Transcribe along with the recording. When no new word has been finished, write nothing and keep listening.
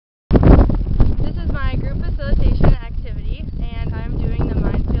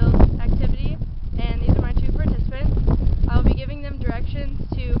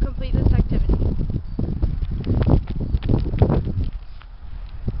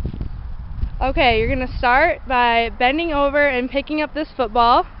Okay, you're going to start by bending over and picking up this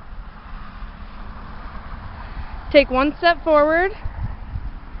football. Take one step forward.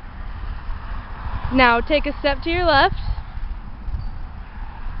 Now take a step to your left.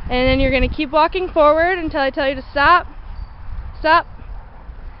 And then you're going to keep walking forward until I tell you to stop. Stop.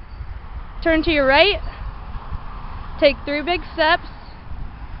 Turn to your right. Take 3 big steps.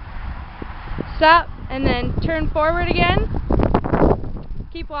 Stop. And then turn forward again.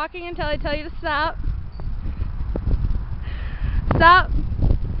 Keep walking until I tell you to stop. Stop.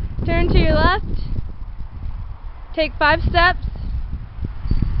 Turn to your left. Take 5 steps.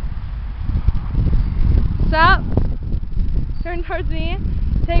 Stop. Turn towards me.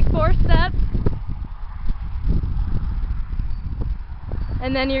 Take 4 steps.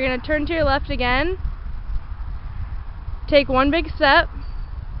 And then you're going to turn to your left again. Take 1 big step.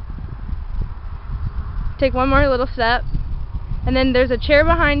 Take 1 more little step. And then there's a chair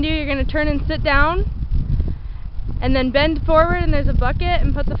behind you. You're going to turn and sit down. And then bend forward and there's a bucket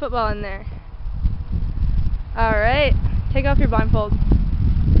and put the football in there. Alright. Take off your blindfold.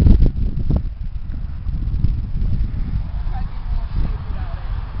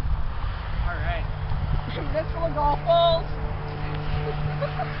 Alright. Municipal golf balls.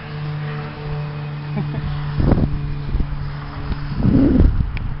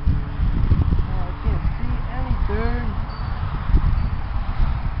 I can't see anything.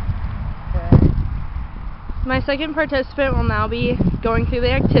 Okay. My second participant will now be going through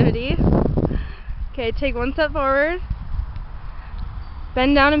the activity. Okay, take 1 step forward.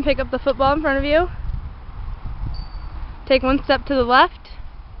 Bend down and pick up the football in front of you. Take 1 step to the left.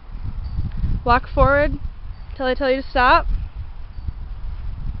 Walk forward until I tell you to stop.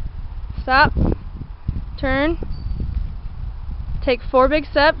 Stop. Turn. Take 4 big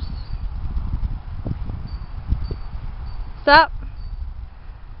steps. Stop.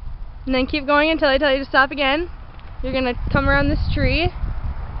 And then keep going until I tell you to stop again. You're going to come around this tree.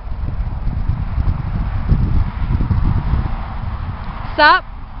 Stop.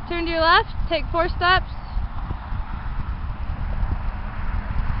 Turn to your left. Take 4 steps.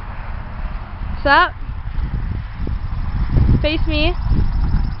 Stop. Face me.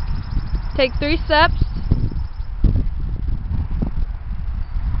 Take 3 steps.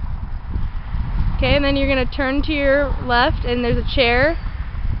 Okay, and then you're going to turn to your left and there's a chair.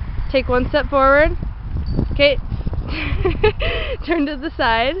 Take 1 step forward. Okay. Turn to the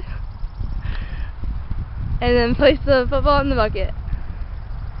side. And then place the football in the bucket.